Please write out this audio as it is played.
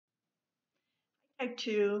Hi,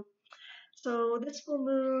 too. So this full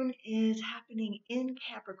moon is happening in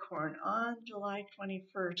Capricorn on July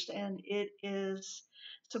 21st, and it is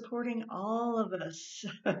supporting all of us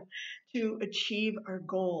to achieve our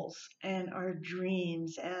goals and our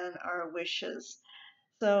dreams and our wishes.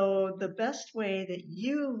 So the best way that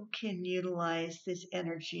you can utilize these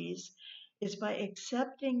energies is by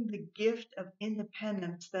accepting the gift of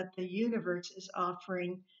independence that the universe is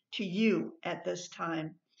offering to you at this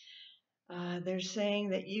time. They're saying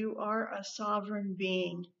that you are a sovereign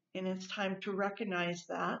being, and it's time to recognize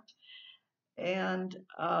that and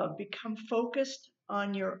become focused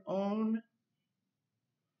on your own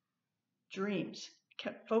dreams,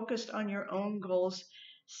 focused on your own goals,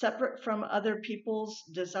 separate from other people's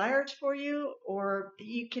desires for you, or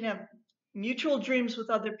you can have mutual dreams with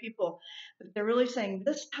other people. But they're really saying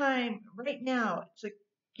this time, right now, it's like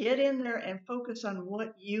get in there and focus on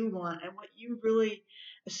what you want and what you really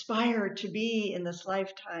aspire to be in this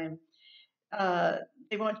lifetime. Uh,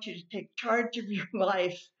 they want you to take charge of your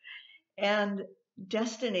life and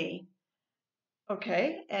destiny.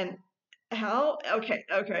 Okay. And how? Okay.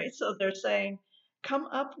 Okay. So they're saying come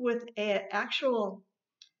up with an actual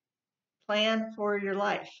plan for your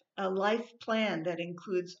life, a life plan that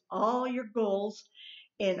includes all your goals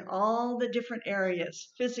in all the different areas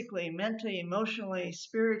physically, mentally, emotionally,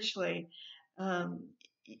 spiritually. Um,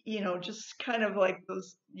 just kind of like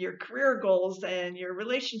those your career goals and your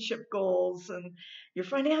relationship goals and your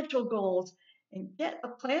financial goals, and get a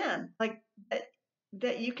plan like that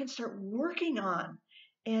that you can start working on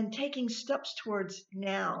and taking steps towards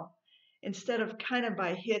now instead of kind of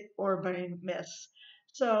by hit or by miss.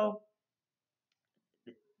 So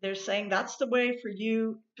they're saying that's the way for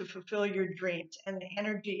you to fulfill your dreams. And the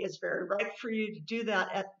energy is very right for you to do that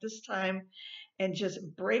at this time and just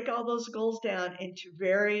break all those goals down into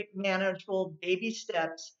very manageable baby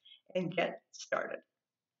steps and get started.